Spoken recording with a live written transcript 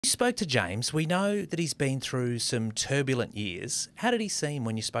You spoke to James. We know that he's been through some turbulent years. How did he seem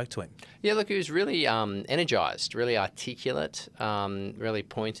when you spoke to him? Yeah, look, he was really energised, really articulate, really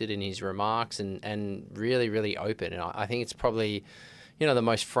pointed in his remarks and really, really open. And I think it's probably, the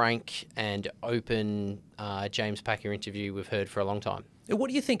most frank and open James Packer interview we've heard for a long time. What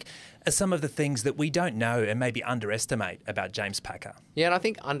do you think are some of the things that we don't know and maybe underestimate about James Packer? Yeah, and I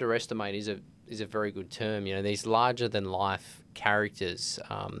think underestimate is a very good term. These larger than life characters.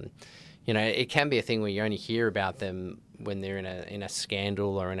 It can be a thing where you only hear about them when they're in a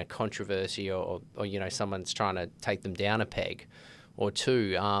scandal or in a controversy or someone's trying to take them down a peg or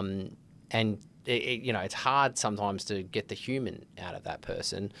two. And it's hard sometimes to get the human out of that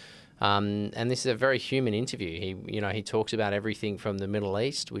person. And this is a very human interview. He talks about everything from the Middle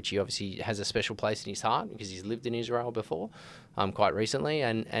East, which he obviously has a special place in his heart because he's lived in Israel before, quite recently,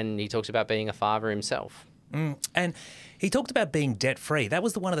 and he talks about being a father himself. And he talked about being debt-free. That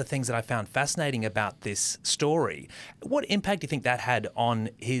was one of the things that I found fascinating about this story. What impact do you think that had on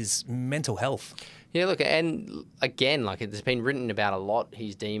his mental health? Yeah, look, and again, it's been written about a lot,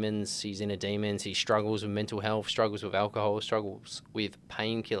 his demons, his inner demons, he struggles with mental health, struggles with alcohol, struggles with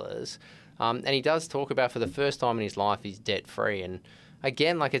painkillers. And he does talk about, for the first time in his life, he's debt-free. And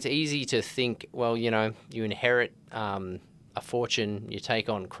again, it's easy to think, well, you inherit a fortune, you take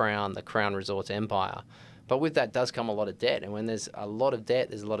on the Crown Resorts empire. But with that does come a lot of debt. And when there's a lot of debt,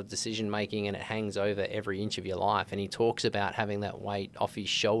 there's a lot of decision making and it hangs over every inch of your life. And he talks about having that weight off his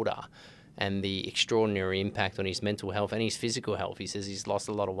shoulder and the extraordinary impact on his mental health and his physical health. He says he's lost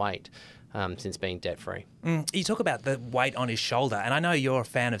a lot of weight since being debt-free. You talk about the weight on his shoulder, and I know you're a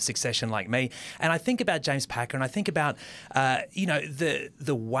fan of Succession like me, and I think about James Packer, and I think about,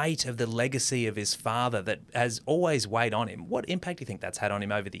 the weight of the legacy of his father that has always weighed on him. What impact do you think that's had on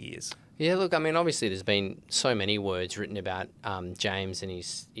him over the years? Yeah, look, obviously there's been so many words written about James, and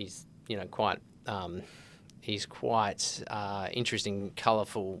he's quite interesting,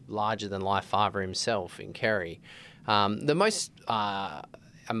 colourful, larger-than-life father himself in Kerry. The most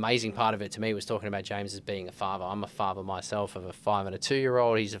amazing part of it to me was talking about James as being a father. I'm a father myself of a 5 and a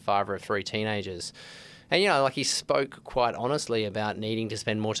 2-year-old. He's a father of 3 teenagers. And, he spoke quite honestly about needing to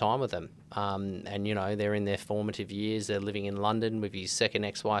spend more time with them. And, they're in their formative years. They're living in London with his second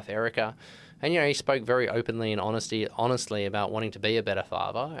ex-wife, Erica. And, he spoke very openly and honestly about wanting to be a better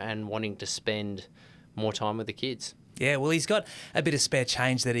father and wanting to spend more time with the kids. Yeah, well, he's got a bit of spare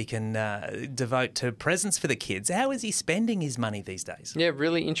change that he can devote to presents for the kids. How is he spending his money these days? Yeah,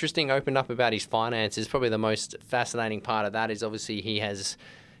 really interesting. Opened up about his finances. Probably the most fascinating part of that is obviously he has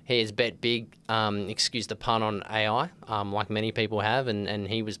bet big, excuse the pun, on AI, like many people have, and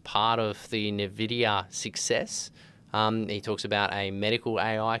he was part of the NVIDIA success. He talks about a medical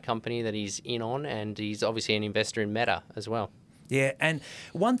AI company that he's in on, and he's obviously an investor in Meta as well. Yeah, and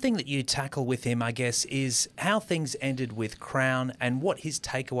one thing that you tackle with him, I guess, is how things ended with Crown and what his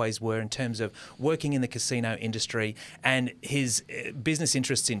takeaways were in terms of working in the casino industry and his business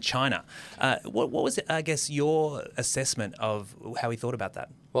interests in China. What was, I guess, your assessment of how he thought about that?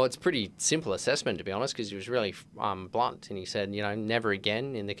 Well, it's a pretty simple assessment, to be honest, because he was really blunt. And he said, never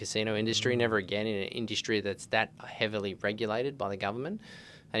again in the casino industry, never again in an industry that's that heavily regulated by the government.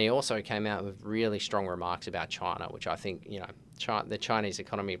 And he also came out with really strong remarks about China, which I think, the Chinese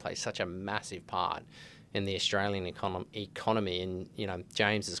economy plays such a massive part in the Australian economy. And,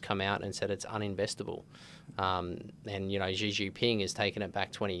 James has come out and said it's uninvestable. And, Xi Jinping has taken it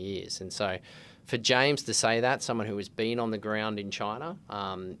back 20 years. And so for James to say that, someone who has been on the ground in China,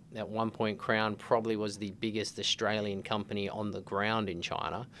 at one point Crown probably was the biggest Australian company on the ground in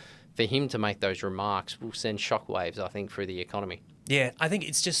China, for him to make those remarks will send shockwaves, I think, through the economy. Yeah, I think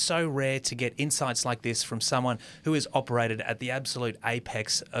it's just so rare to get insights like this from someone who has operated at the absolute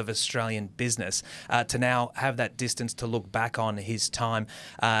apex of Australian business, to now have that distance to look back on his time.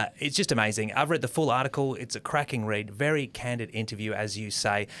 It's just amazing. I've read the full article. It's a cracking read, very candid interview, as you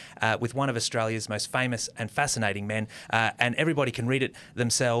say, with one of Australia's most famous and fascinating men, and everybody can read it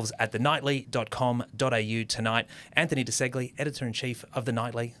themselves at thenightly.com.au tonight. Anthony De Ceglie, Editor-in-Chief of The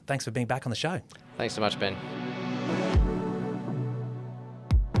Nightly, thanks for being back on the show. Thanks so much, Ben.